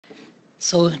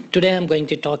So today I'm going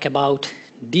to talk about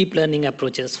deep learning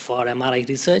approaches for MRI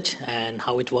research and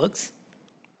how it works.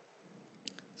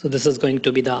 So this is going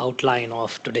to be the outline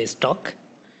of today's talk.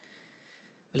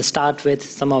 We'll start with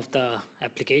some of the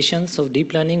applications of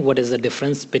deep learning. What is the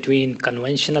difference between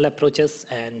conventional approaches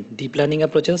and deep learning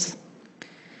approaches?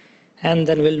 And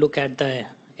then we'll look at the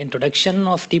introduction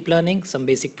of deep learning, some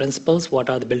basic principles, what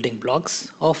are the building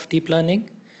blocks of deep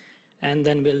learning. And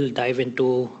then we'll dive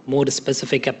into more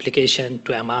specific application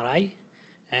to MRI.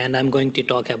 And I'm going to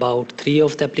talk about three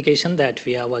of the applications that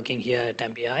we are working here at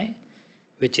MBI,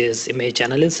 which is image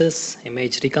analysis,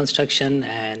 image reconstruction,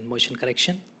 and motion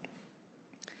correction.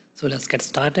 So let's get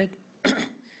started.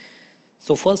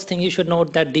 So first thing you should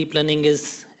note that deep learning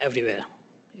is everywhere.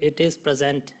 It is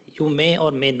present. You may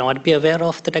or may not be aware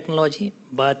of the technology,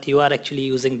 but you are actually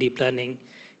using deep learning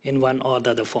in one or the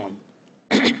other form.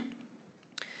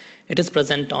 It is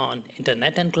present on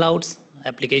internet and clouds.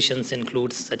 Applications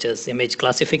include such as image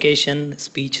classification,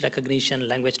 speech recognition,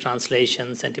 language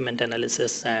translation, sentiment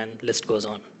analysis, and list goes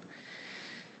on.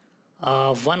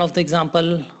 One of the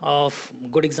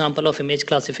good example of image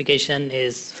classification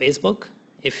is Facebook.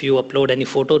 If you upload any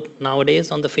photo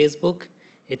nowadays on the Facebook,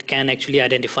 it can actually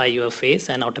identify your face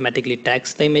and automatically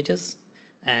tags the images.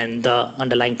 And the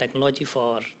underlying technology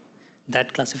for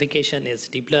that classification is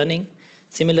deep learning.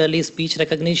 Similarly, speech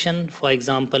recognition, for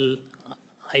example,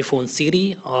 iPhone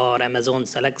Siri or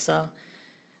Amazon's Alexa,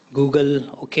 Google,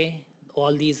 OK.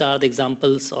 All these are the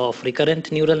examples of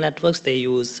recurrent neural networks. They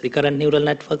use recurrent neural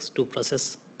networks to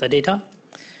process the data.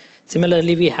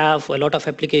 Similarly, we have a lot of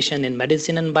application in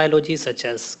medicine and biology, such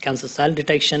as cancer cell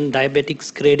detection,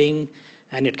 diabetics grading,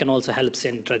 and it can also help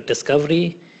in drug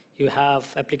discovery. You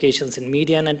have applications in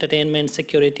media and entertainment,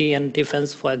 security and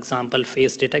defense, for example,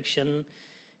 face detection,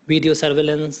 video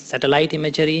surveillance, satellite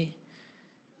imagery.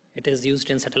 It is used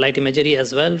in satellite imagery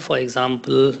as well. For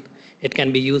example, it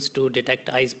can be used to detect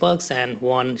icebergs and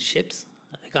warn ships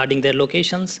regarding their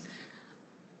locations.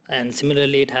 And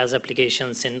similarly, it has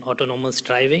applications in autonomous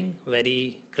driving,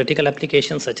 very critical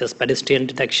applications such as pedestrian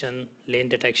detection, lane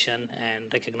detection,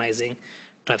 and recognizing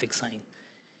traffic sign.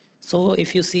 So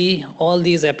if you see all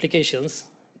these applications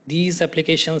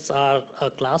are a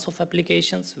class of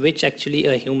applications which actually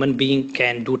a human being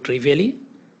can do trivially,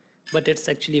 but it's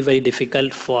actually very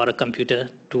difficult for a computer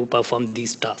to perform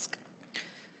these tasks.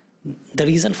 The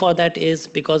reason for that is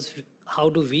because how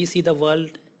do we see the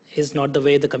world is not the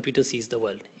way the computer sees the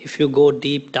world. If you go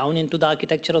deep down into the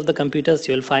architecture of the computers,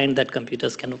 you'll find that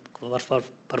computers can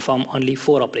perform only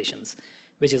 4 operations,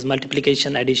 which is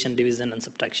multiplication, addition, division, and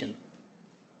subtraction.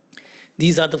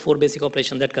 These are the 4 basic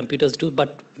operations that computers do,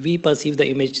 but we perceive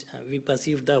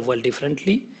the world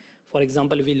differently. For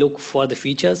example, we look for the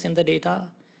features in the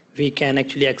data. We can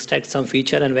actually extract some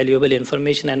feature and valuable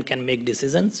information and can make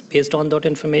decisions based on that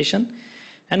information.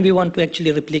 And we want to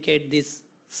actually replicate this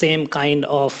same kind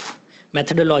of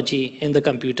methodology in the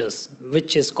computers,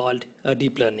 which is called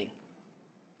deep learning.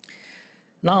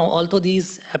 Now, although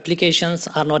these applications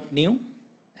are not new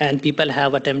and people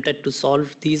have attempted to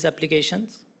solve these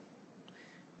applications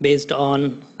based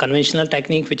on conventional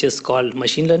technique, which is called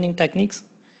machine learning techniques.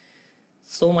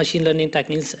 So machine learning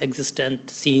techniques existed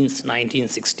since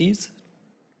 1960s.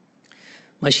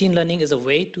 Machine learning is a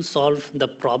way to solve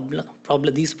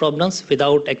these problems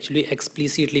without actually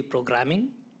explicitly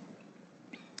programming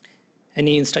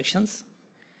any instructions.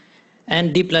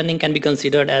 And deep learning can be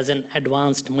considered as an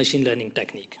advanced machine learning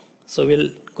technique. So we're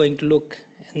going to look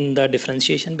in the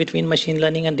differentiation between machine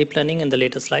learning and deep learning in the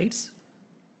later slides.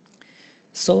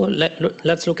 So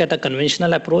let's look at a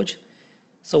conventional approach.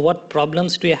 So what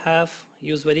problems do we have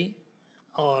usually,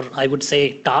 or I would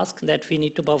say tasks that we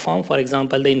need to perform? For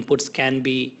example, the inputs can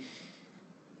be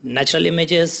natural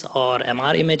images or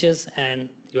MR images, and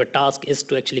your task is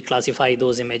to actually classify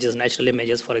those images, natural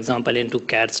images, for example, into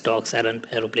cats, dogs,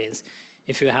 aeroplanes.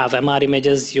 If you have MR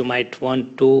images, you might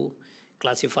want to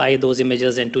classify those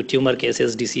images into tumor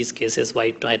cases, disease cases,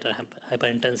 white matter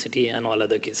hyperintensity, and all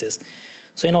other cases.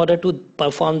 So in order to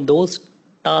perform those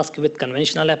tasks with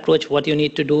conventional approach, what you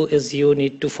need to do is you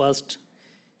need to first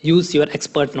use your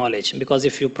expert knowledge, because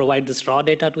if you provide this raw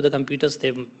data to the computers,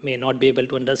 they may not be able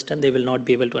to understand, they will not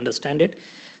be able to understand it.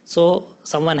 So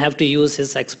someone have to use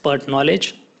his expert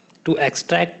knowledge to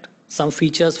extract some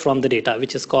features from the data,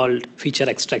 which is called feature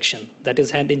extraction. That is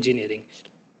hand engineering.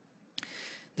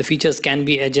 The features can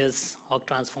be edges, Hawk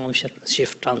transform,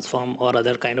 shift transform, or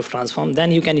other kind of transform.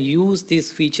 Then you can use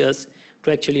these features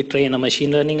to actually train a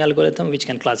machine learning algorithm which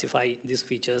can classify these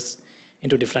features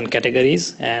into different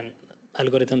categories. And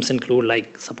algorithms include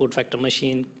like support vector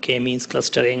machine, k-means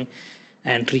clustering,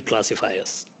 and tree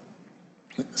classifiers.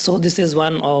 So this is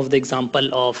one of the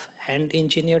example of hand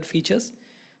engineered features.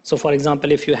 So for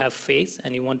example, if you have face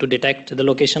and you want to detect the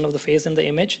location of the face in the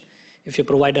image, if you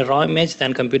provide a raw image,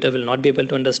 then computer will not be able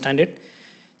to understand it.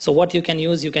 So what you can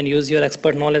use your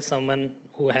expert knowledge, someone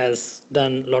who has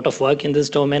done a lot of work in this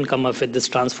domain, come up with this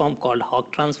transform called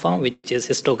Hawk transform, which is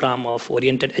histogram of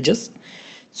oriented edges.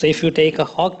 So if you take a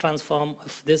Hawk transform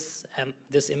of this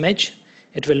image,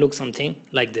 it will look something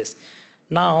like this.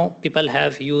 Now people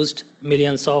have used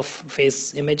millions of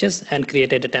face images and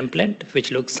created a template which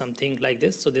looks something like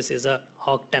this. So this is a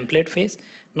Hawk template face.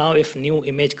 Now if new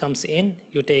image comes in,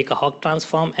 you take a Hawk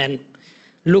transform and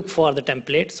look for the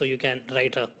template. So you can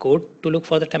write a code to look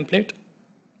for the template,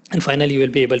 and finally you will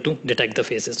be able to detect the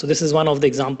faces. So this is one of the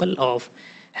example of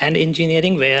hand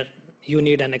engineering where you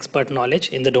need an expert knowledge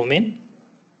in the domain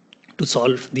to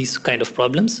solve these kind of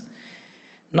problems.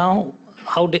 Now,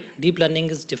 how deep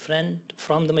learning is different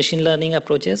from the machine learning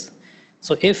approaches.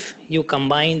 So if you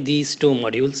combine these two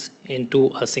modules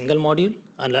into a single module,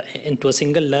 into a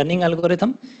single learning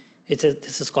algorithm,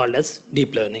 this is called as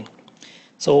deep learning.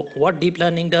 So what deep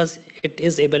learning does, it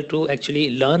is able to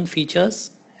actually learn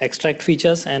features, extract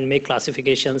features, and make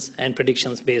classifications and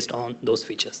predictions based on those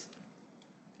features.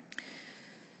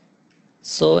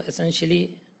 So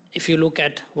essentially, if you look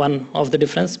at one of the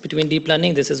difference between deep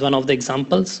learning, this is one of the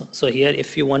examples. So here,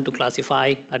 if you want to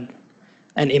classify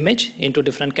an image into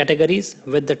different categories,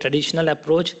 with the traditional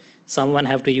approach, someone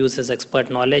have to use his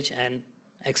expert knowledge and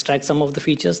extract some of the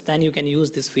features. Then you can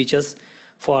use these features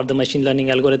for the machine learning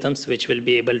algorithms, which will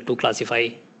be able to classify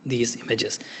these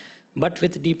images. But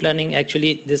with deep learning,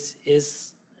 actually, this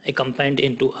is combined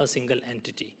into a single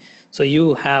entity. So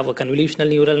you have a convolutional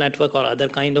neural network or other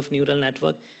kind of neural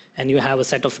network, and you have a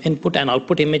set of input and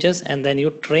output images, and then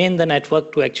you train the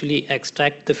network to actually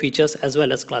extract the features as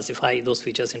well as classify those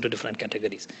features into different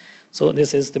categories. So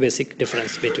this is the basic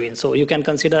difference between. So you can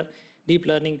consider deep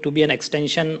learning to be an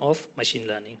extension of machine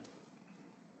learning.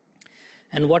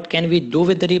 And what can we do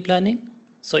with the deep learning?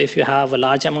 So if you have a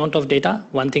large amount of data,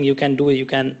 one thing you can do, you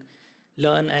can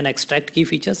learn and extract key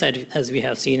features as we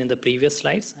have seen in the previous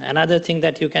slides. Another thing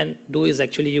that you can do is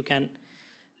actually you can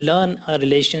learn a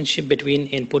relationship between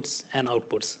inputs and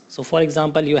outputs. So for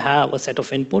example, you have a set of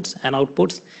inputs and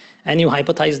outputs, and you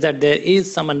hypothesize that there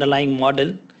is some underlying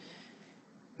model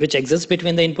which exists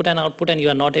between the input and output, and you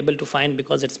are not able to find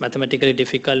because it's mathematically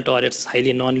difficult or it's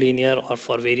highly non-linear or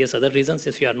for various other reasons.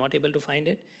 If you are not able to find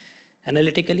it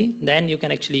analytically, then you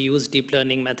can actually use deep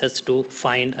learning methods to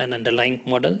find an underlying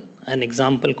model. An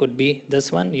example could be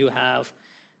this one. You have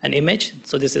an image.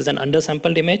 So this is an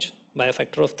undersampled image by a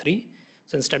factor of 3.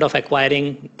 So instead of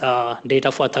acquiring the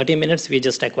data for 30 minutes, we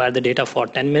just acquire the data for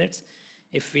 10 minutes.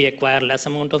 If we acquire less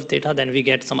amount of data, then we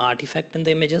get some artifact in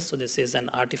the images. So this is an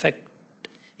artifact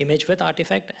image with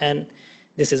artifact, and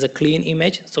this is a clean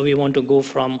image. So we want to go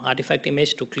from artifact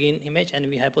image to clean image, and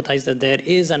we hypothesize that there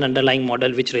is an underlying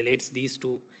model which relates these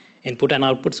two input and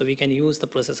output. So we can use the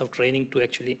process of training to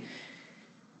actually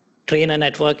train a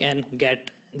network and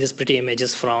get these pretty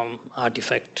images from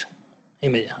artifact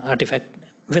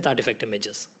with artifact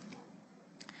images.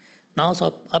 Now,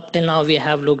 so up till now, we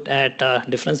have looked at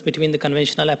difference between the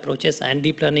conventional approaches and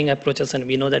deep learning approaches, and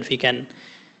we know that we can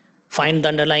find the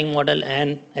underlying model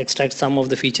and extract some of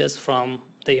the features from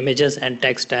the images and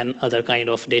text and other kind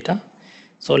of data.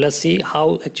 So let's see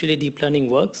how actually deep learning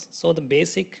works. So the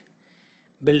basic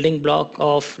building block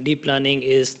of deep learning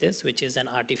is this, which is an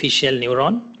artificial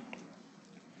neuron.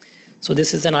 So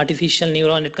this is an artificial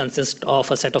neuron. It consists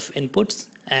of a set of inputs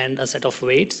and a set of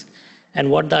weights. And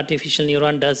what the artificial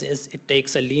neuron does is it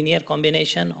takes a linear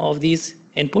combination of these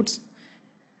inputs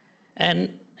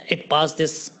and it passes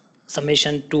this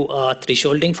summation to a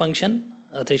thresholding function.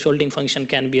 A thresholding function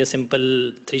can be a simple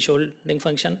thresholding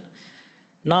function.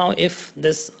 Now, if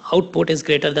this output is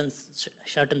greater than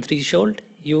certain threshold,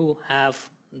 you have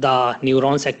the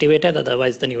neurons activated,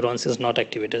 otherwise the neurons is not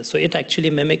activated. So it actually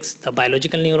mimics the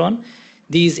biological neuron.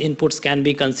 These inputs can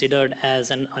be considered as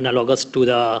an analogous to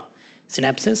the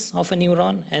synapses of a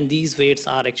neuron, and these weights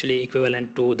are actually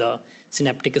equivalent to the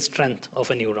synaptic strength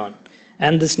of a neuron.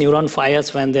 And this neuron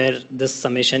fires when this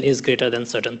summation is greater than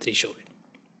certain threshold.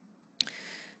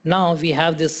 Now we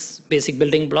have this basic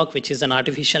building block, which is an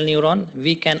artificial neuron.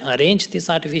 We can arrange this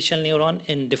artificial neuron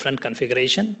in different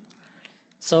configuration.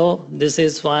 So this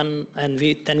is one, and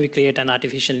then we create an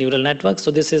artificial neural network.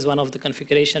 So this is one of the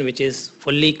configuration which is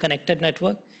fully connected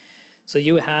network. So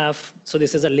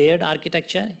this is a layered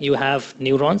architecture. You have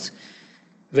neurons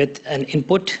with an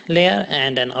input layer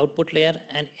and an output layer,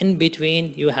 and in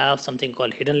between you have something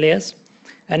called hidden layers.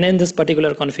 And in this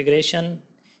particular configuration,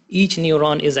 each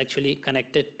neuron is actually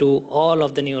connected to all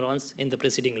of the neurons in the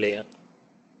preceding layer.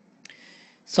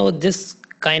 So this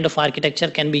kind of architecture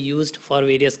can be used for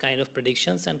various kind of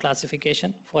predictions and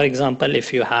classification. For example,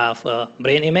 if you have a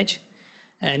brain image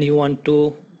and you want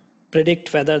to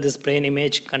predict whether this brain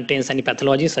image contains any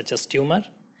pathology such as tumor,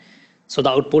 so the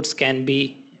outputs can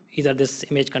be either this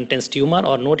image contains tumor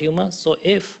or no tumor. So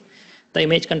if the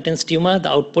image contains tumor, the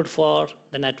output for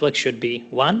the network should be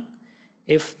 1.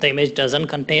 If the image doesn't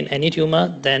contain any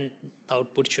tumor, then the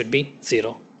output should be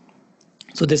 0.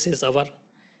 So this is our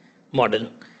model.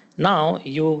 Now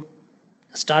you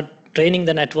start training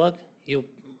the network, you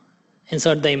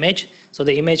insert the image. So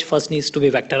the image first needs to be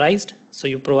vectorized. So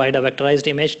you provide a vectorized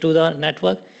image to the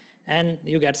network and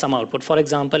you get some output. For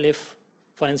example, if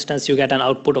for instance you get an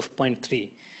output of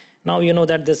 0.3. Now you know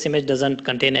that this image doesn't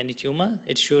contain any tumor.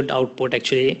 It should output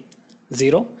actually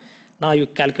 0. Now you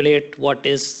calculate what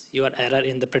is your error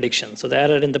in the prediction. So the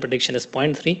error in the prediction is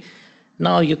 0.3.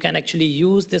 Now you can actually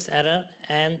use this error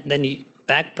and then you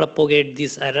back propagate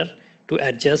this error to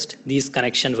adjust these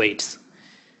connection weights.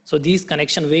 So these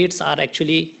connection weights are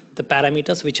actually the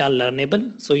parameters which are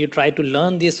learnable. So you try to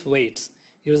learn these weights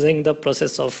using the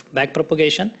process of back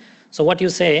propagation. So what you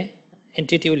say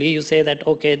intuitively, you say that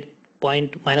okay,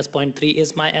 minus 0.3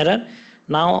 is my error.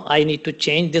 Now I need to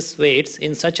change these weights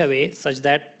in such a way such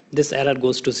that this error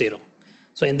goes to 0.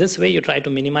 So in this way you try to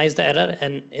minimize the error,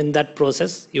 and in that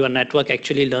process your network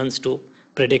actually learns to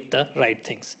predict the right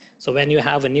things. So when you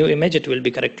have a new image, it will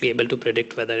be correctly able to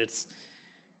predict whether its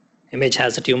image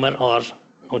has a tumor or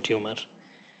no tumor.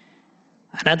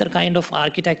 Another kind of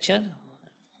architecture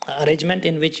arrangement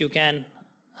in which you can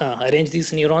arrange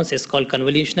these neurons is called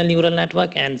convolutional neural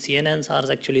network, and CNNs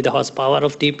are actually the horsepower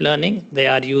of deep learning. They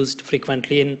are used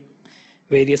frequently in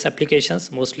various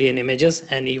applications, mostly in images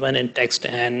and even in text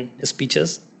and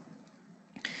speeches.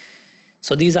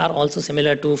 So these are also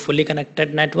similar to fully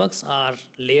connected networks or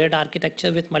layered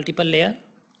architecture with multiple layers,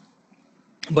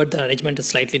 but the arrangement is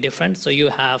slightly different. So you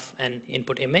have an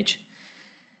input image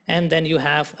and then you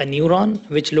have a neuron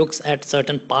which looks at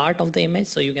certain part of the image.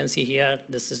 So you can see here,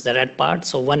 this is the red part.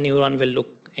 So one neuron will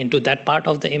look into that part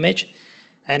of the image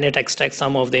and it extracts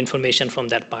some of the information from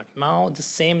that part. Now the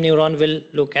same neuron will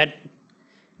look at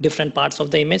different parts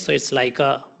of the image. So it's like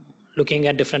looking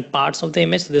at different parts of the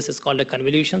image. This is called a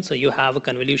convolution. So you have a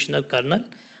convolutional kernel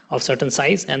of certain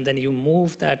size and then you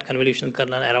move that convolutional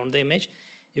kernel around the image.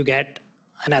 You get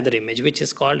another image which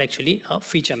is called actually a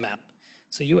feature map.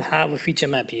 So you have a feature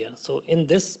map here. So in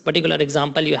this particular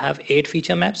example you have 8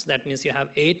 feature maps. That means you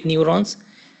have 8 neurons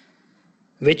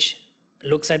which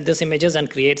looks at these images and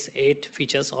creates 8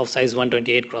 features of size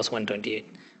 128 cross 128.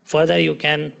 Further you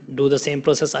can do the same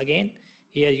process again.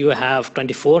 Here you have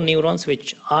 24 neurons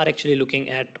which are actually looking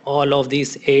at all of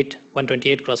these 8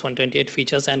 128 cross 128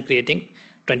 features and creating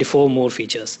 24 more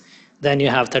features. Then you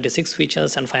have 36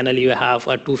 features and finally you have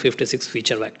a 256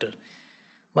 feature vector.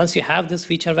 Once you have this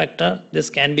feature vector, this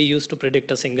can be used to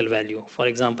predict a single value. For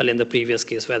example, in the previous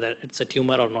case, whether it's a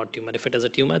tumor or not tumor. If it is a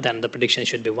tumor, then the prediction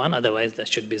should be 1, otherwise that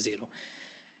should be 0.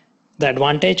 The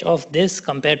advantage of this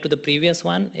compared to the previous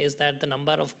one is that the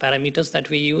number of parameters that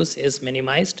we use is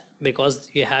minimized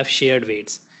because you have shared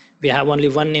weights. We have only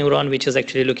one neuron which is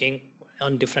actually looking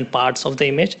on different parts of the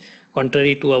image,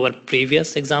 contrary to our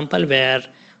previous example where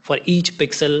for each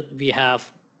pixel we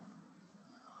have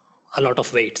a lot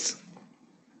of weights.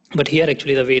 But here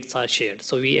actually the weights are shared.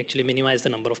 So we actually minimize the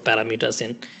number of parameters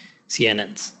in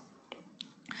CNNs.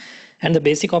 And the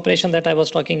basic operation that I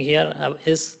was talking here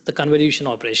is the convolution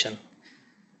operation,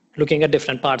 looking at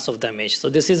different parts of the image. So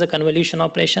this is a convolution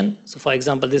operation. So for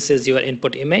example, this is your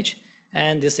input image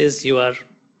and this is your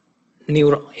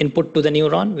input to the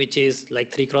neuron, which is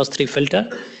like 3x3 filter.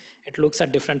 It looks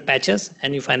at different patches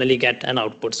and you finally get an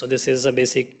output. So this is a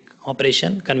basic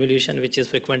operation, convolution, which is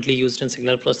frequently used in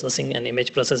signal processing and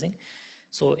image processing.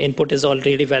 So input is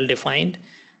already well defined.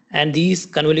 And these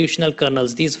convolutional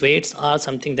kernels, these weights are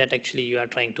something that actually you are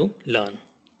trying to learn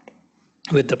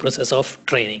with the process of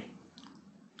training.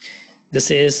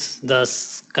 This is the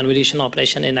convolution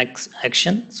operation in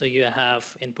action. So you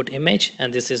have input image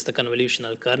and this is the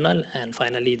convolutional kernel, and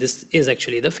finally this is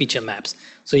actually the feature maps.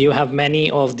 So you have many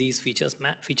of these feature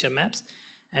maps,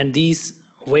 and these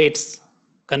weights,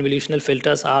 convolutional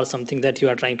filters, are something that you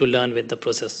are trying to learn with the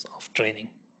process of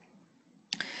training.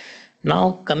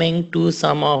 Now coming to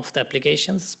some of the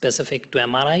applications specific to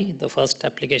MRI, the first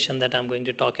application that I'm going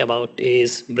to talk about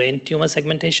is brain tumor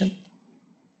segmentation.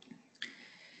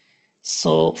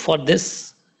 So for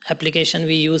this application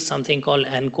we use something called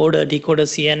encoder decoder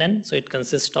CNN. So it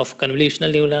consists of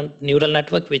convolutional neural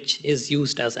network which is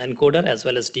used as encoder as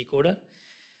well as decoder.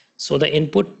 So the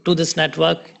input to this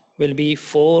network will be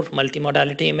 4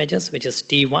 multimodality images, which is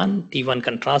T1, T1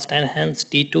 contrast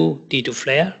enhanced, T2, T2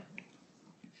 flare.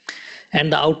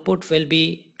 And the output will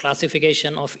be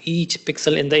classification of each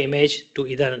pixel in the image to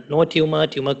either no tumor,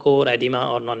 tumor core,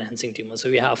 edema, or non-enhancing tumor. So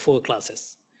we have 4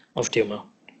 classes of tumor.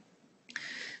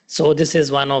 So this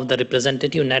is one of the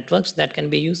representative networks that can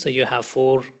be used. So you have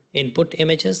 4 input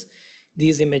images.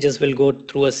 These images will go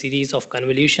through a series of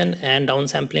convolution and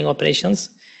downsampling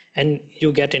operations, and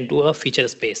you get into a feature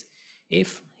space.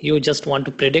 If you just want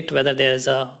to predict whether there is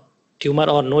a tumor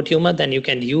or no tumor, then you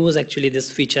can use actually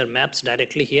this feature maps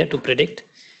directly here to predict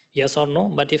yes or no.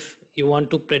 But if you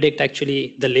want to predict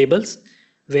actually the labels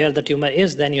where the tumor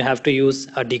is, then you have to use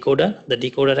a decoder. The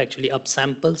decoder actually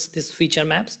upsamples this feature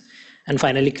maps and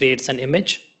finally creates an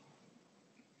image,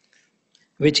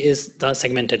 which is the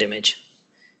segmented image.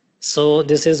 So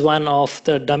this is one of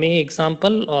the dummy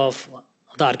example of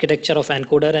the architecture of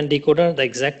encoder and decoder. The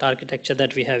exact architecture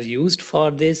that we have used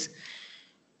for this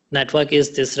network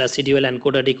is this residual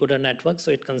encoder decoder network.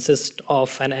 So it consists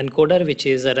of an encoder, which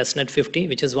is a ResNet 50,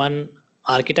 which is one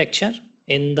architecture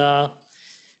in the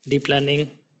deep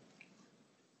learning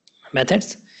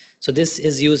methods. So this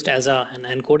is used as an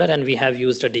encoder, and we have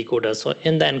used a decoder. So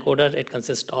in the encoder, it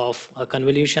consists of a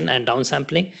convolution and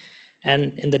downsampling.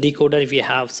 And in the decoder, we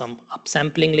have some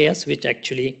upsampling layers, which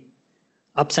actually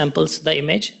upsamples the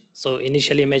image. So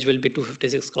initially image will be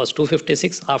 256 cross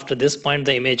 256. After this point,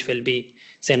 the image will be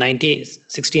say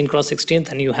 16 cross 16,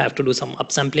 and you have to do some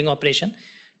upsampling operation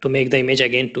to make the image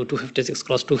again to 256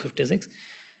 cross 256.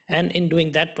 And in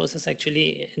doing that process,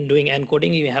 actually in doing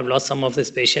encoding, you have lost some of the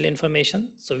spatial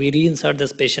information. So we reinsert the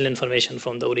spatial information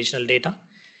from the original data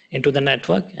into the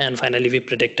network, and finally we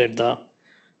predicted the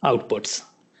outputs.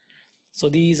 So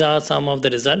these are some of the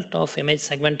result of image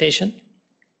segmentation.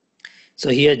 So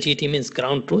here GT means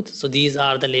ground truth. So these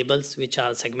are the labels which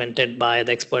are segmented by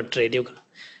the expert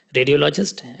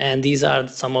radiologist, and these are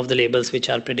some of the labels which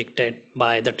are predicted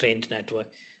by the trained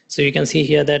network. So you can see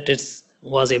here that it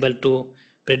was able to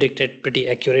predict it pretty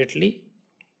accurately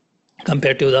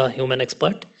compared to the human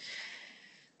expert.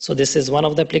 So this is one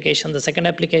of the applications. The second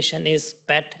application is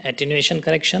PET attenuation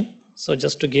correction. So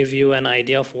just to give you an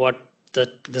idea of what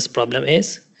this problem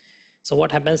is. So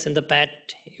what happens in the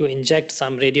PET, you inject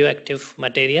some radioactive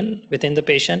material within the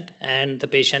patient, and the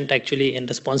patient actually in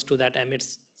response to that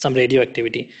emits some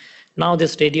radioactivity. Now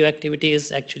this radioactivity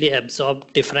is actually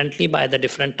absorbed differently by the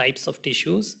different types of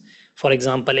tissues. For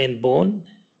example, in bone,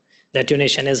 the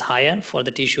attenuation is higher. For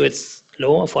the tissue, it's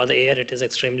low. For the air, it is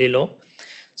extremely low.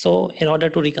 So in order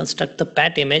to reconstruct the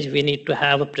PET image, we need to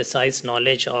have a precise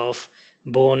knowledge of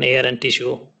bone, air, and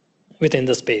tissue within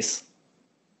the space.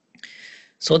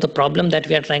 So the problem that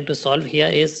we are trying to solve here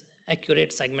is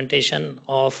accurate segmentation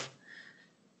of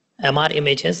MR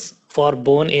images for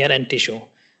bone, air, and tissue.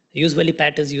 Usually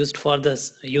PET is used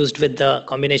with the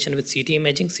combination with CT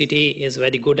imaging. CT is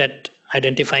very good at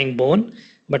identifying bone,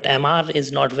 but MR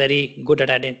is not very good at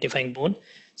identifying bone.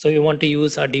 So we want to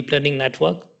use a deep learning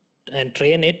network and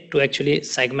train it to actually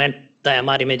segment the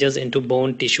MR images into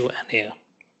bone, tissue, and hair.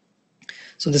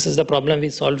 So this is the problem we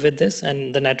solved with this,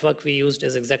 and the network we used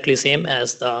is exactly same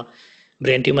as the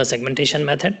brain tumor segmentation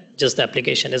method, just the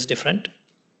application is different.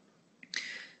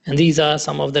 And these are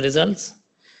some of the results.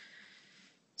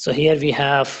 So here we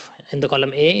have in the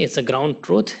column A, it's a ground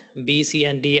truth. B, C,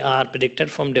 and D are predicted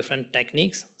from different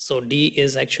techniques. So D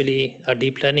is actually a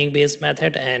deep learning based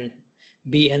method, and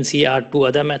B and C are 2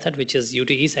 other methods, which is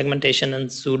UTE segmentation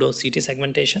and pseudo CT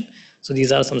segmentation. So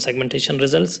these are some segmentation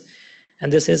results.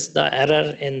 And this is the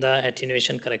error in the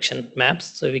attenuation correction maps.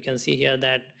 So we can see here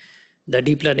that the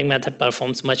deep learning method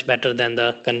performs much better than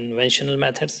the conventional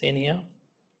methods in here.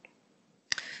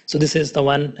 So this is the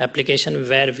one application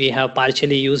where we have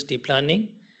partially used deep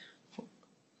learning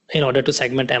in order to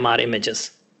segment MR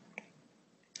images.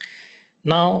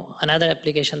 Now, another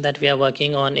application that we are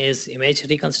working on is image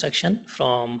reconstruction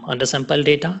from undersampled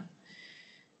data.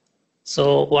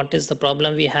 So what is the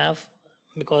problem we have?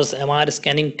 Because MR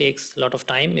scanning takes a lot of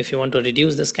time. If you want to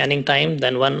reduce the scanning time,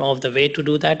 then one of the way to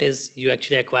do that is you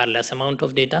actually acquire less amount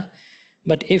of data.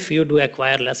 But if you do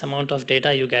acquire less amount of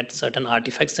data, you get certain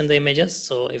artifacts in the images.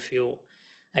 So if you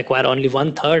acquire only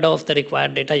 1/3 of the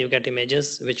required data, you get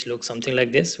images which look something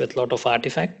like this with a lot of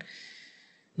artifact.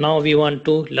 Now we want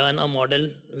to learn a model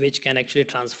which can actually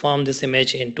transform this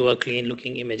image into a clean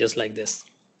looking images like this.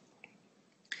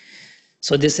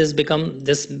 So this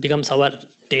becomes our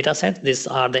data set. These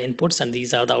are the inputs and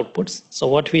these are the outputs. So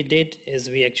what we did is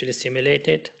we actually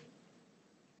simulated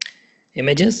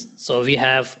images. So we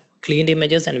have cleaned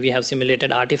images and we have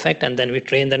simulated artifact, and then we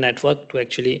train the network to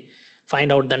actually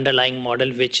find out the underlying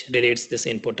model which relates this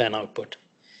input and output.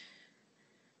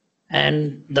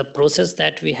 And the process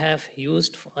that we have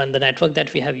used and the network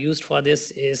that we have used for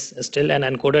this is still an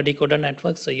encoder decoder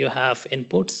network. So you have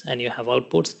inputs and you have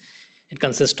outputs. It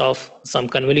consists of some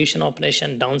convolution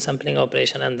operation, downsampling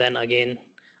operation, and then again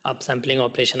upsampling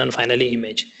operation, and finally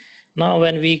image. Now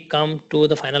when we come to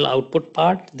the final output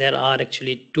part, there are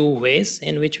actually two ways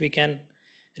in which we can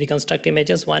reconstruct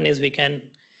images. One is we can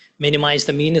minimize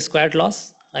the mean squared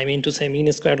loss. I mean to say,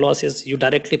 mean squared loss is you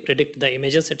directly predict the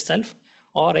images itself,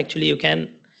 or actually you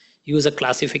can use a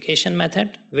classification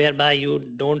method whereby you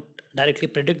don't directly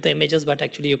predict the images, but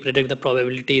actually you predict the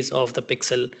probabilities of the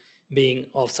pixel being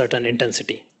of certain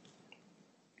intensity.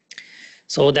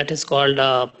 So that is called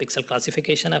a pixel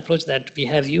classification approach that we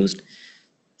have used.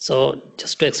 So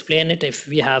just to explain it, if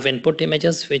we have input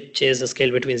images, which is a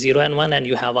scale between 0 and 1, and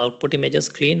you have output images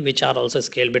clean, which are also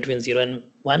scaled between 0 and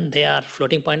 1, they are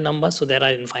floating point numbers. So there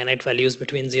are infinite values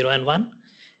between 0 and 1,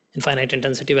 infinite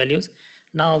intensity values.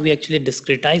 Now we actually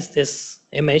discretize this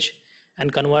image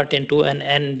and convert into an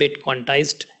n-bit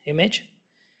quantized image.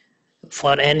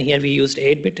 For n here we used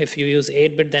 8-bit. If you use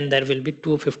 8-bit, then there will be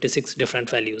 256 different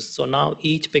values. So now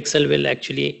each pixel will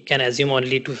actually can assume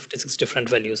only 256 different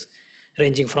values,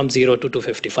 ranging from 0 to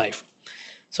 255.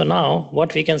 So now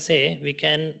what we can say, we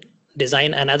can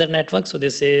design another network. So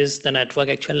this is the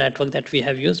actual network that we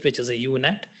have used, which is a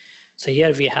UNet. So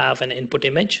here we have an input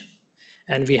image,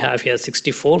 and we have here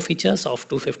 64 features of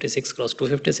 256 cross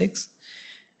 256.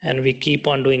 And we keep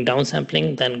on doing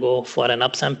downsampling, then go for an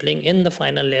upsampling. In the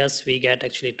final layers, we get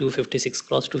actually 256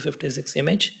 cross 256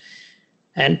 image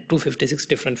and 256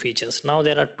 different features. Now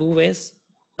there are two ways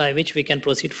by which we can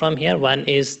proceed from here. One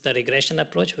is the regression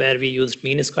approach, where we used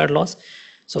mean squared loss.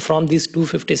 So from these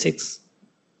 256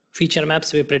 feature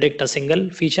maps, we predict a single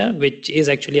feature, which is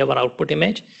actually our output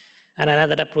image. And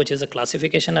another approach is a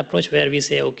classification approach, where we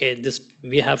say, okay,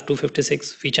 we have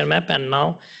 256 feature map, and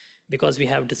now because we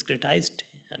have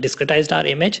discretized our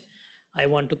image, I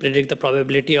want to predict the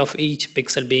probability of each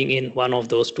pixel being in one of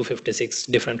those 256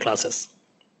 different classes.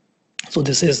 So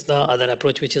this is the other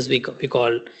approach, which is we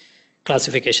call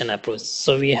classification approach.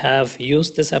 So we have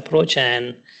used this approach,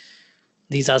 and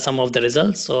these are some of the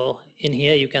results. So in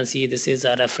here you can see this is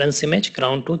a reference image,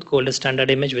 crown tooth, gold standard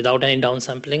image without any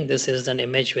downsampling. This is an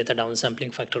image with a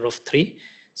downsampling factor of 3.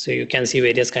 So you can see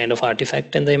various kind of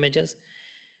artifact in the images.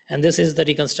 And this is the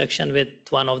reconstruction with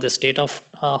one of the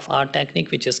state-of-art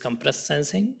technique, which is compressed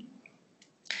sensing.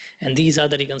 And these are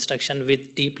the reconstruction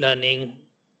with deep learning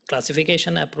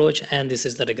classification approach, and this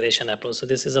is the regression approach. So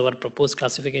this is our proposed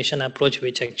classification approach,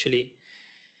 which actually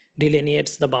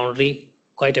delineates the boundary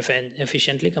quite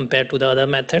efficiently compared to the other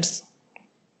methods.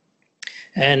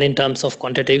 And in terms of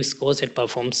quantitative scores, it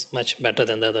performs much better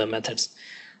than the other methods.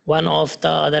 One of the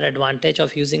other advantage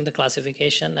of using the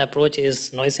classification approach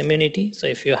is noise immunity. So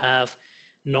if you have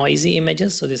noisy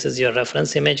images, so this is your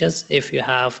reference images, if you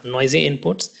have noisy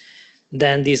inputs,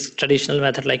 then this traditional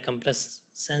method like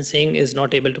compressed sensing is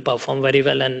not able to perform very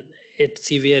well, and it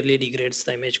severely degrades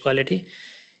the image quality.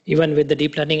 Even with the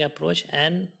deep learning approach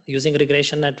and using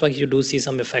regression network, you do see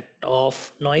some effect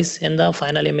of noise in the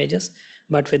final images,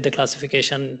 but with the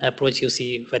classification approach, you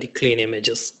see very clean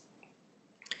images.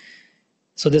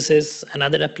 So this is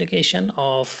another application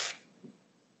of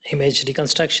image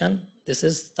reconstruction. This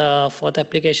is the fourth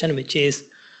application, which is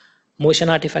motion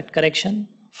artifact correction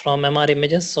from MR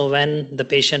images. So when the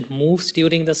patient moves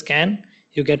during the scan,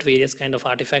 you get various kind of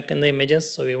artifact in the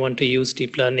images. So we want to use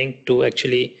deep learning to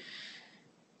actually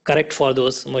correct for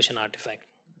those motion artifact.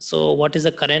 So what is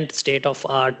the current state of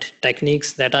art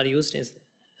techniques that are used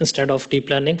instead of deep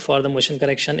learning for the motion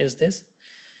correction is this.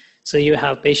 So you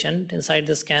have patient inside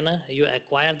the scanner, you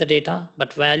acquire the data,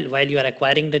 but while you are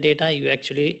acquiring the data, you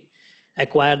actually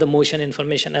acquire the motion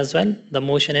information as well. The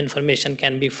motion information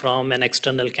can be from an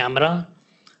external camera,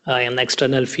 an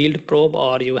external field probe,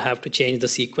 or you have to change the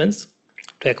sequence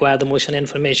to acquire the motion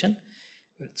information.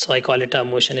 So I call it a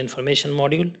motion information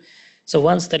module. So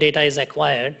once the data is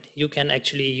acquired, you can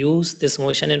actually use this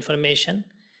motion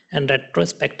information and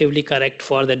retrospectively correct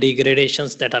for the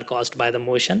degradations that are caused by the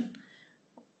motion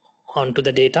onto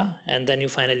the data, and then you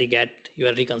finally get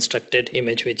your reconstructed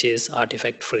image, which is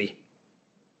artifact free.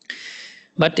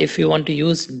 But if you want to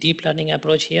use deep learning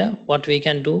approach here, what we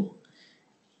can do,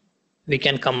 we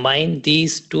can combine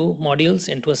these two modules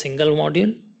into a single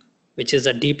module, which is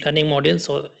a deep learning module.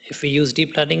 So if we use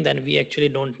deep learning, then we actually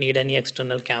don't need any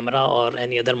external camera or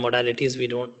any other modalities. We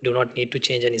do not need to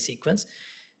change any sequence.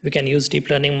 We can use deep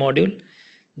learning module.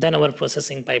 Then our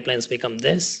processing pipelines become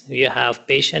this. You have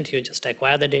patient, you just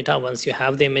acquire the data. Once you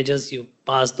have the images, you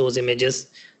pass those images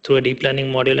through a deep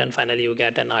learning module, and finally you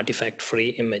get an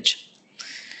artifact-free image.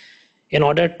 In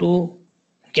order to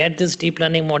get this deep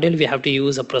learning module, we have to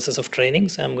use a process of training.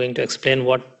 So I'm going to explain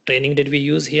what training did we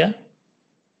use here.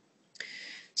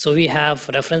 So we have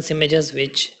reference images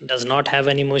which does not have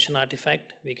any motion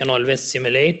artifact. We can always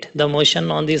simulate the motion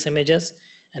on these images,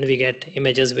 and we get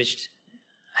images which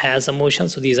has a motion.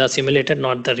 So these are simulated,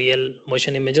 not the real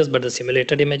motion images, but the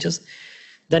simulated images.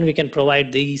 Then we can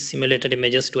provide these simulated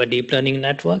images to a deep learning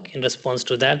network. In response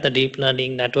to that, the deep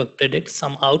learning network predicts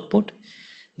some output.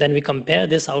 Then we compare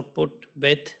this output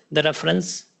with the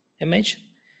reference image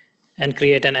and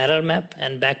create an error map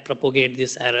and back propagate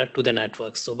this error to the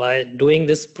network. So by doing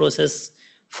this process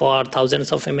for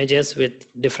thousands of images with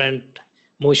different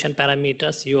motion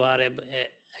parameters, you are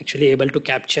actually able to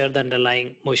capture the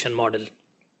underlying motion model.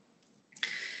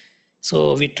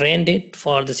 So we trained it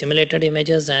for the simulated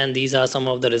images, and these are some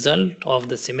of the result of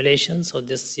the simulation. So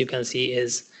this you can see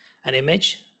is an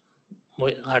image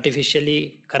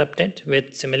artificially corrupted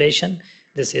with simulation.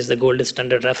 This is the gold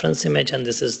standard reference image, and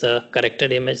this is the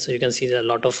corrected image. So you can see that a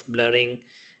lot of blurring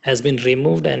has been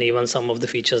removed, and even some of the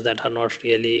features that are not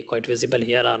really quite visible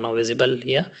here are now visible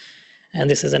here. And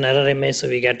this is an error image, so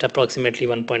we get approximately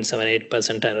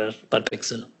 1.78% error per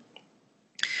pixel.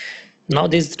 Now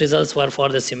these results were for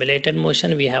the simulated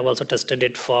motion. We have also tested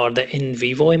it for the in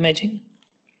vivo imaging.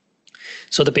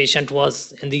 So the patient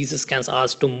was in these scans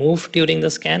asked to move during the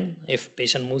scan. If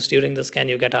patient moves during the scan,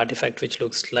 you get artifact which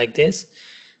looks like this.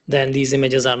 Then these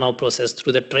images are now processed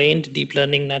through the trained deep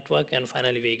learning network, and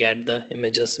finally we get the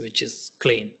images which is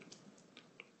clean.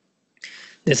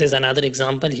 This is another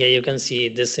example. Here you can see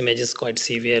this image is quite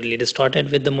severely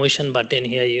distorted with the motion, but in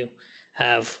here you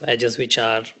have edges which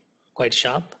are quite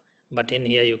sharp. But in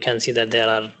here you can see that there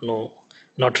are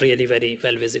not really very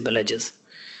well visible edges.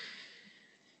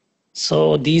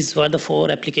 So these were the 4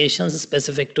 applications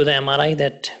specific to the MRI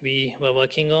that we were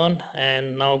working on,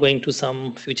 and now going to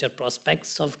some future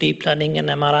prospects of deep learning and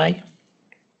MRI.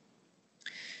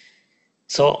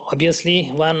 So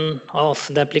obviously one of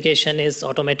the application is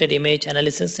automated image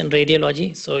analysis in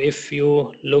radiology. So if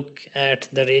you look at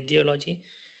the radiology,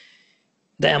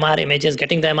 the MR images,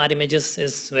 getting the MR images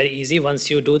is very easy. Once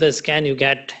you do the scan, you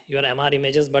get your MR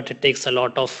images, but it takes a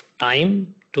lot of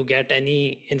time to get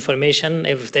any information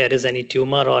if there is any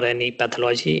tumor or any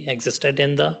pathology existed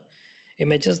in the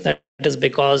images. That is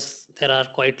because there are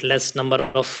quite less number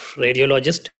of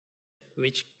radiologists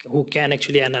who can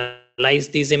actually analyze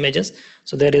these images.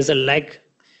 So there is a lag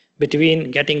between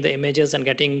getting the images and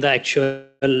getting the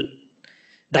actual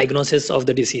diagnosis of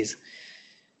the disease,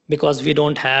 because we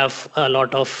don't have a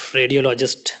lot of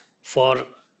radiologists for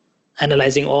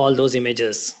analyzing all those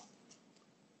images.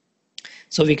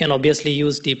 So we can obviously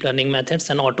use deep learning methods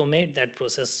and automate that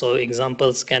process. So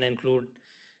examples can include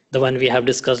the one we have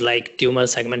discussed, like tumor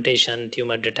segmentation,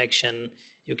 tumor detection.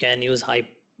 You can use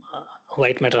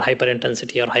white matter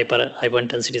hyperintensity or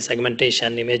hyperintensity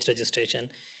segmentation, image registration.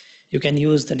 You can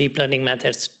use the deep learning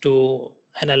methods to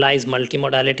analyze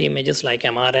multimodality images like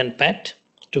MR and PET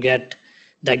to get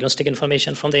diagnostic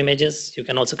information from the images. You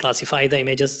can also classify the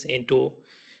images into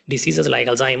diseases like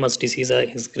Alzheimer's disease,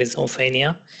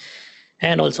 schizophrenia.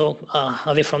 And also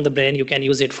away from the brain, you can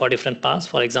use it for different paths.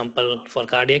 For example, for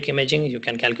cardiac imaging, you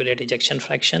can calculate ejection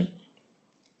fraction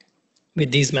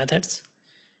with these methods.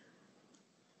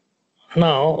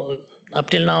 Now, up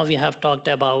till now, we have talked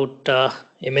about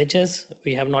images.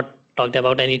 We have not talked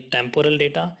about any temporal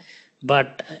data,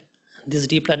 but this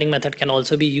deep learning method can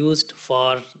also be used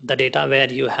for the data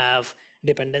where you have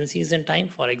dependencies in time.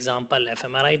 For example,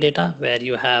 fMRI data where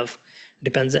you have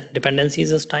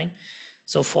dependencies as time.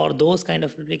 So for those kind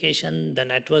of application, the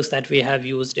networks that we have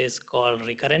used is called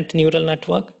recurrent neural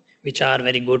network, which are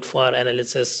very good for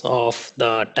analysis of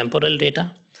the temporal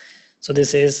data. So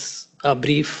this is a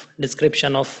brief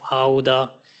description of how the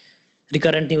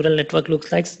recurrent neural network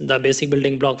looks like. The basic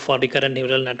building block for recurrent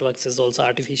neural networks is also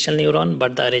artificial neuron,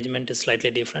 but the arrangement is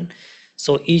slightly different.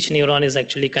 So each neuron is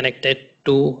actually connected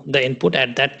to the input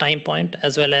at that time point,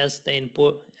 as well as the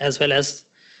input, as well as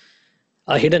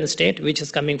a hidden state which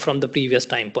is coming from the previous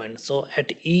time point. So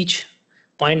at each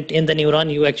point in the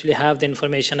neuron, you actually have the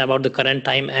information about the current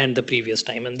time and the previous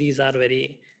time. And these are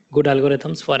very good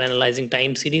algorithms for analyzing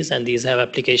time series, and these have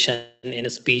application in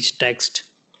speech text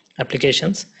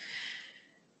applications.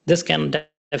 This can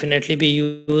definitely be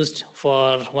used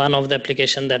for one of the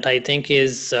application that I think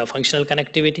is functional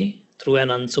connectivity through an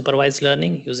unsupervised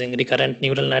learning using recurrent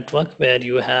neural network, where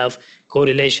you have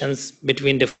correlations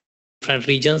between different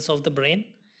regions of the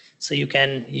brain. So you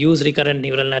can use recurrent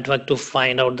neural network to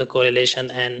find out the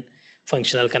correlation and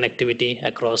functional connectivity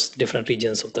across different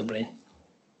regions of the brain.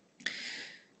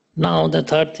 Now, the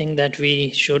third thing that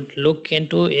we should look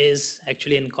into is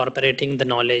actually incorporating the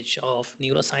knowledge of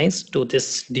neuroscience to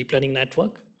this deep learning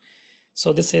network.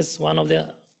 So this is one of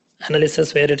the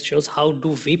analysis where it shows how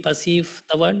do we perceive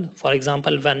the world. For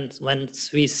example,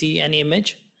 once we see an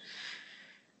image,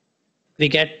 we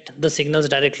get the signals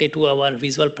directly to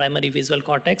our primary visual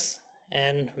cortex,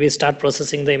 and we start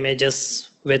processing the images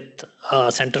with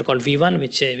a center called V1,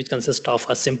 which consists of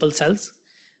simple cells.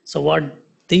 So what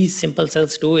these simple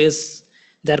cells do is,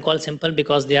 they're called simple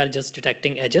because they are just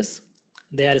detecting edges.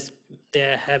 They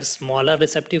have smaller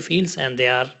receptive fields, and they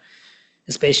are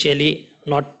spatially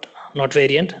not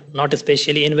variant, not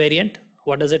spatially invariant.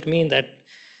 What does it mean? That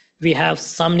we have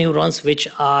some neurons which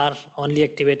are only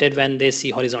activated when they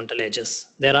see horizontal edges.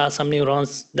 There are some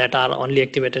neurons that are only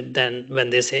activated then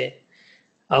when they say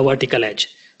a vertical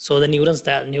edge. So the neurons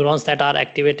that are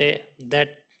activated,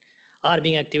 that are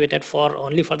being activated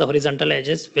only for the horizontal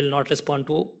edges, will not respond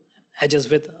to edges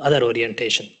with other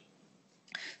orientation.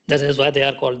 That is why they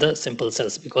are called the simple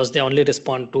cells, because they only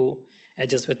respond to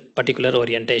edges with particular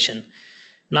orientation.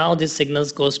 Now this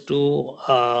signals goes to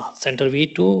center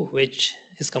V2, which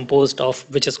is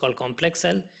called complex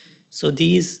cell. So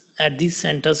at these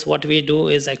centers, what we do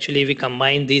is actually we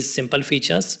combine these simple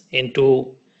features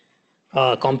into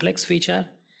a complex feature.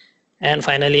 And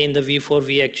finally, in the V4,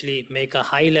 we actually make a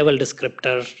high level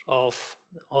descriptor of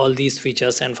all these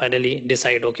features and finally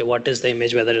decide, okay, what is the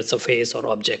image, whether it's a face or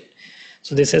object.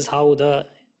 So this is how the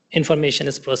information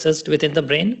is processed within the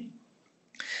brain.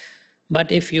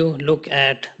 But if you look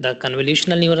at the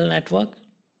convolutional neural network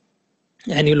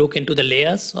and you look into the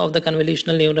layers of the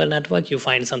convolutional neural network, you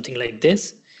find something like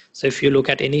this. So if you look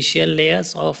at initial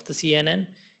layers of the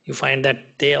CNN, you find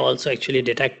that they also actually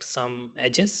detect some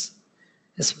edges,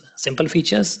 simple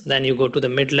features. Then you go to the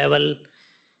mid-level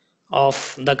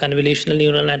of the convolutional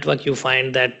neural network, you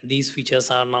find that these features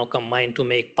are now combined to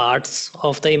make parts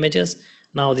of the images.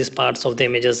 Now these parts of the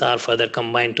images are further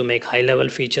combined to make high-level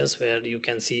features where you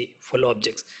can see full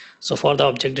objects. So for the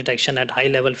object detection at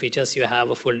high-level features, you have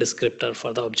a full descriptor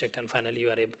for the object, and finally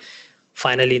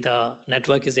the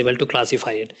network is able to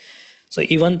classify it. So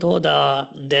even though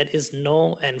there is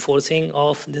no enforcing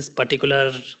of this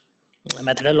particular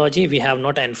methodology, we have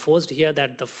not enforced here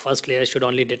that the first layer should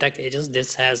only detect edges.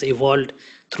 This has evolved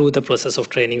through the process of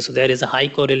training. So there is a high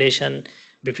correlation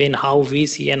between how we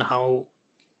see and how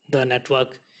the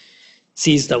network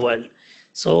sees the world.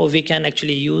 So we can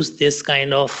actually use this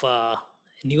kind of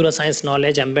neuroscience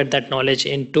knowledge, embed that knowledge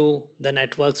into the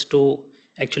networks to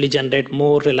actually generate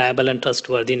more reliable and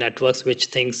trustworthy networks which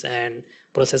thinks and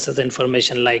processes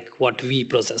information like what we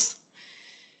process.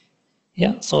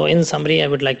 Yeah, so in summary, I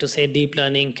would like to say deep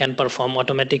learning can perform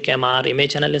automatic MR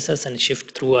image analysis and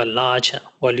shift through a large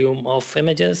volume of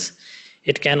images.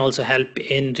 It can also help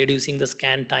in reducing the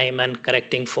scan time and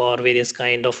correcting for various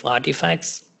kind of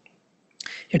artifacts.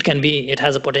 It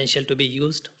has a potential to be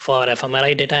used for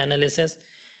fMRI data analysis,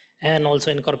 and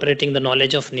also incorporating the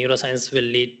knowledge of neuroscience will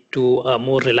lead to a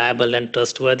more reliable and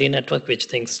trustworthy network which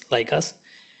thinks like us.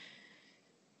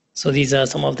 So these are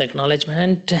some of the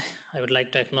acknowledgement. I would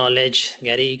like to acknowledge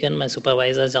Gary Egan, my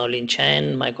supervisor, Zaolin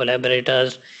Chen, my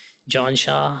collaborators, John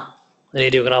Shah,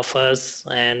 radiographers,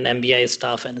 and MBI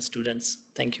staff and students.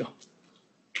 Thank you.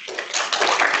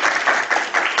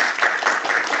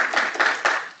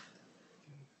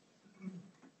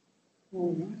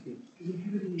 All righty. Do you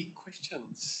have any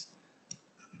questions?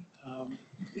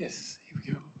 Yes, here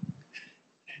we go.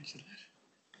 Answer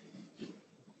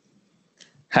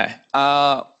that.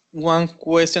 Hi. One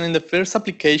question: in the first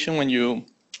application, when you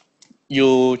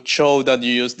show that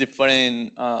you use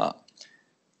different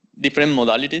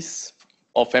modalities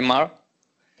of MR,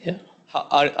 yeah,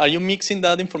 are you mixing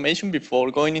that information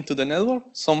before going into the network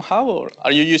somehow, or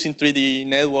are you using 3D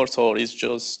networks, or is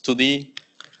just 2D?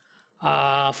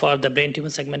 For the brain tumor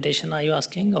segmentation, are you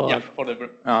asking? Or? Yeah, for the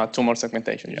tumor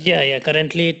segmentation. Yeah.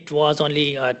 Currently, it was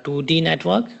only a 2D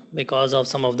network because of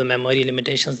some of the memory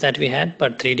limitations that we had,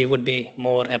 but 3D would be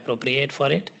more appropriate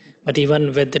for it. But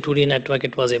even with the 2D network,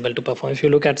 it was able to perform. If you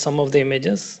look at some of the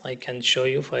images, I can show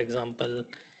you, for example,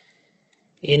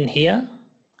 in here,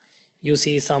 you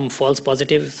see some false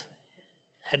positives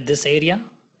at this area.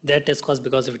 That is caused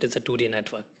because it is a 2D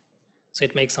network. So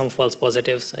it makes some false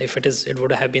positives. If it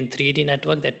would have been 3D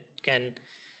network that can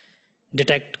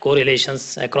detect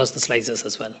correlations across the slices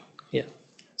as well. Yeah.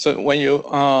 So when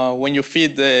you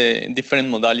feed the different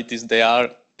modalities, they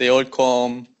all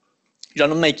come. You're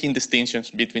not making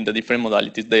distinctions between the different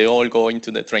modalities. They all go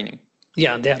into the training.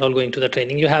 Yeah, they are all going to the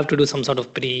training. You have to do some sort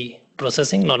of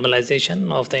pre-processing,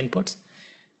 normalization of the inputs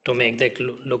to make that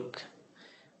look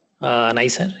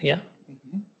nicer. Yeah,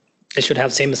 they should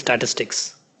have same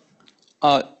statistics.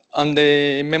 And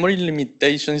the memory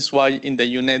limitation is why in the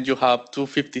UNET you have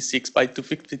 256 by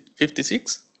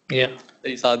 256. Yeah,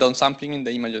 There is a downsampling in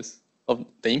the images of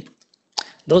the input.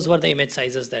 those were the image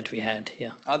sizes that we had.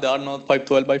 Yeah. They are not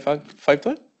 512 by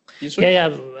 512 usually?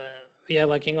 Yeah. We are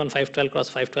working on 512 cross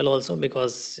 512 also,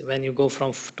 because when you go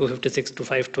from 256 to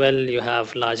 512, you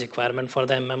have large requirement for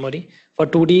the memory. For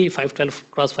 2D,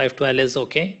 512 cross 512 is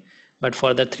okay, but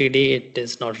for the 3D, it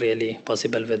is not really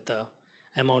possible with the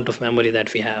amount of memory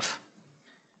that we have.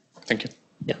 Thank you.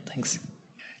 Yeah, thanks.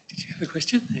 Did you have a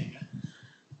question? There you go.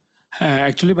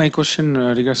 Actually, my question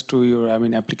regards to your,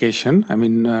 application.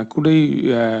 Could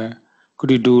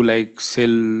you do like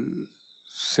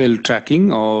cell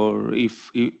tracking, or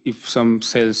if some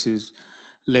cells is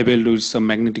labeled with some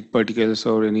magnetic particles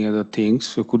or any other things,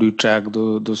 so could you track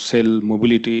the cell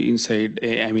mobility inside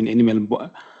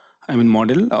animal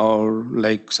model, or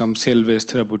like some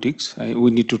cell-based therapeutics?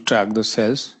 We need to track the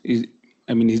cells. Is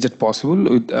that possible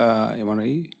with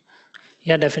MRI?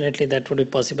 Yeah, definitely that would be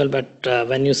possible. But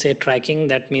when you say tracking,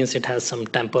 that means it has some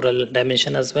temporal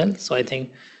dimension as well. So I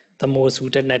think the more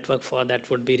suited network for that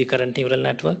would be recurrent neural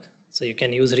network. So you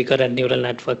can use recurrent neural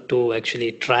network to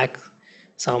actually track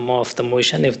some of the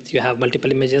motion. If you have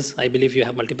multiple images, I believe you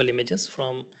have multiple images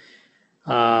from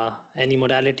any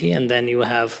modality, and then you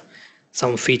have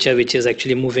some feature which is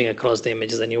actually moving across the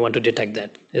images, and you want to detect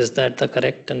that. Is that the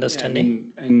correct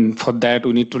understanding? Yeah, and for that,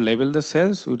 we need to label the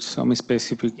cells with some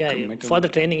specific. Yeah, for the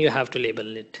training, you have to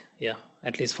label it. Yeah,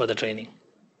 at least for the training.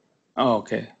 Oh,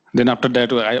 okay. Then after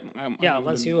that,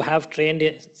 once you have trained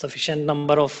a sufficient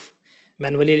number of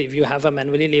manually, if you have a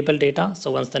manually labeled data, so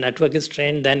once the network is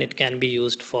trained, then it can be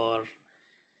used for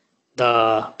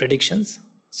the predictions.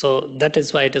 So that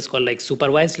is why it is called like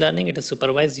supervised learning. It is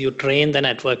supervised. You train the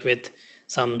network with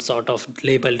some sort of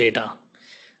labeled data.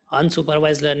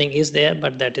 Unsupervised learning is there,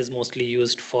 but that is mostly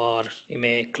used for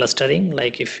image clustering.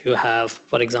 Like if you have,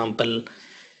 for example,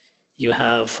 you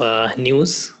have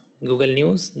news, Google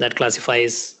News, that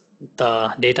classifies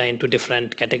the data into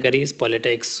different categories,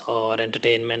 politics or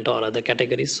entertainment or other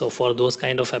categories. So for those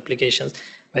kind of applications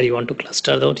where you want to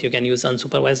cluster those, you can use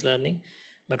unsupervised learning.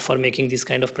 But for making this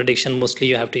kind of prediction, mostly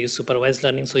you have to use supervised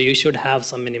learning. So you should have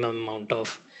some minimum amount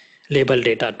of labeled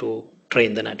data to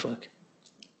train the network.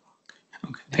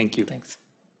 Okay, thank you. Thanks.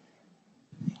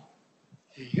 There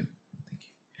you go. Thank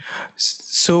you.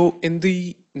 So in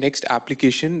the next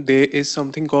application, there is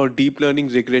something called deep learning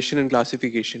regression and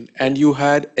classification, and you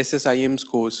had SSIM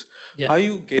scores. Yeah. How are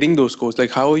you getting those scores? Like,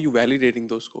 how are you validating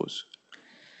those scores?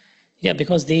 Yeah,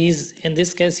 because in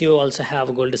this case, you also have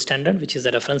a gold standard, which is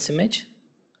a reference image.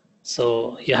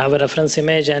 So you have a reference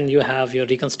image and you have your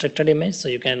reconstructed image. So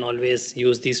you can always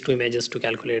use these two images to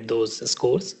calculate those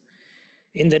scores.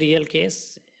 In the real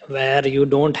case, where you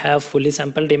don't have fully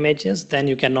sampled images, then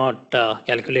you cannot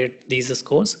calculate these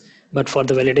scores. But for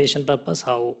the validation purpose,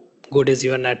 how good is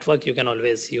your network, you can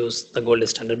always use the gold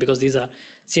standard, because these are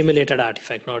simulated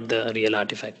artifact, not the real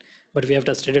artifact. But we have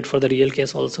tested it for the real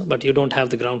case also, but you don't have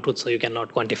the ground truth, so you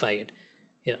cannot quantify it.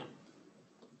 Yeah.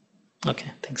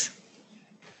 Okay, thanks.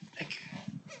 Thank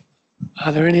you.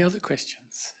 Are there any other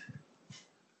questions?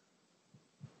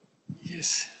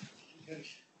 Yes.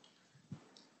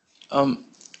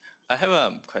 I have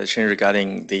a question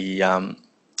regarding the, a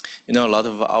lot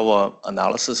of our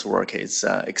analysis work is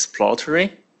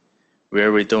exploratory,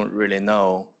 where we don't really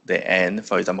know the end.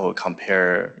 For example, we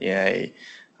compare a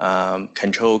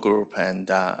control group and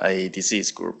a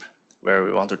disease group, where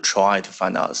we want to try to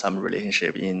find out some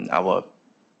relationship in our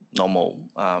normal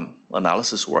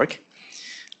analysis work.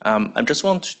 I just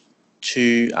want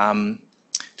to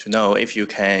know if you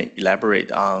can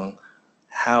elaborate on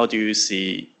how do you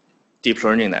see deep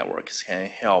learning networks can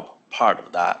help part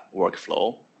of that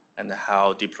workflow, and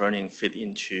how deep learning fit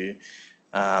into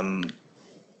a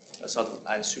sort of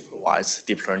unsupervised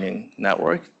deep learning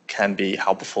network can be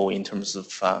helpful in terms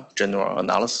of general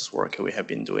analysis work we have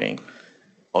been doing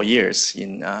for years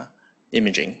in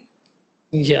imaging.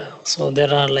 Yeah, so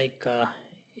there are like,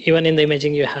 even in the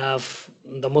imaging, you have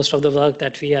the most of the work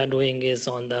that we are doing is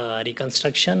on the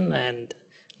reconstruction and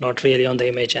not really on the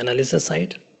image analysis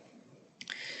side.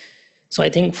 So I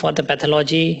think for the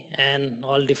pathology and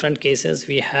all different cases,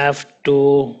 we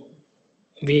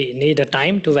need a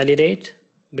time to validate,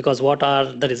 because what are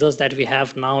the results that we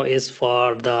have now is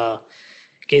for the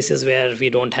cases where we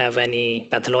don't have any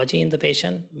pathology in the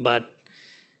patient, but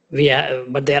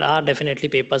there are definitely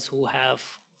papers who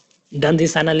have done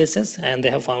this analysis, and they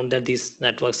have found that these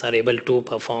networks are able to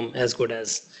perform as good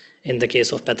as in the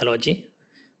case of pathology.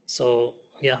 So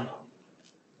yeah,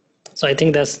 so I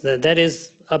think there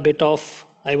is a bit of,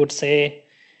 I would say,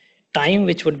 time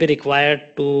which would be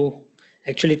required to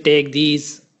actually take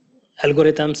these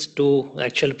algorithms to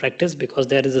actual practice, because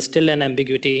there is still an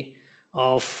ambiguity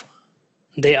of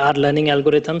they are learning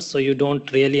algorithms, so you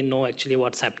don't really know actually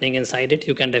what's happening inside it.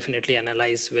 You can definitely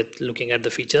analyze with looking at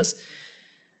the features,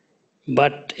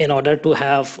 but in order to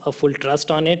have a full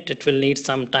trust on it, it will need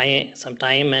some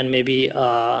time and maybe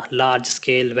large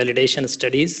scale validation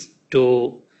studies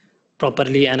to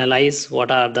properly analyze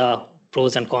what are the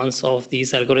pros and cons of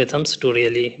these algorithms to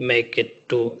really make it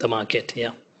to the market.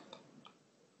 Yeah.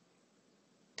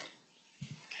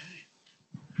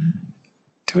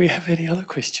 Do we have any other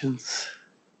questions?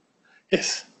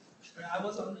 Yes. I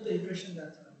was under the impression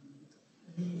that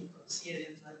many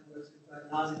CLMs require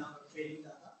large amount of training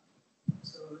data.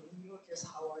 So in your case,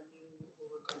 how are you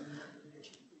overcoming that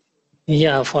limitation?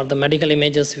 Yeah, for the medical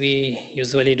images, we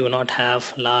usually do not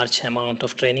have large amount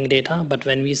of training data, but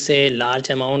when we say large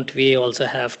amount, we also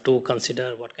have to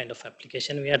consider what kind of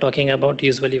application we are talking about.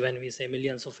 Usually when we say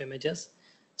millions of images,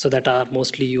 so that are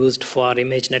mostly used for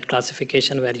ImageNet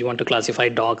classification, where you want to classify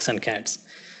dogs and cats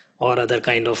or other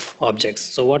kind of objects.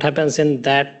 So what happens in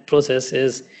that process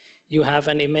is you have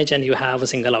an image and you have a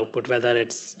single output, whether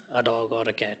it's a dog or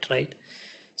a cat, right?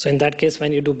 So in that case,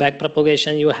 when you do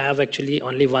backpropagation, you have actually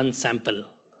only one sample.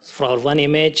 For one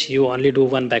image, you only do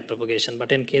one backpropagation.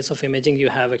 But in case of imaging, you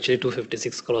have actually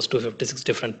 256 cross 256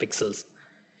 different pixels.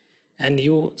 And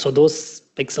so those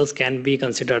pixels can be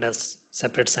considered as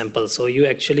separate samples. So you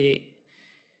actually,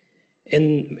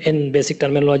 in basic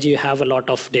terminology, you have a lot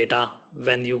of data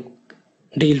when you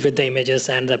deal with the images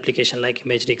and the application like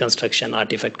image reconstruction,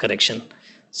 artifact correction.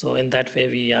 So in that way,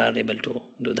 we are able to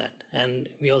do that.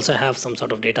 And we also have some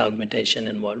sort of data augmentation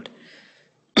involved.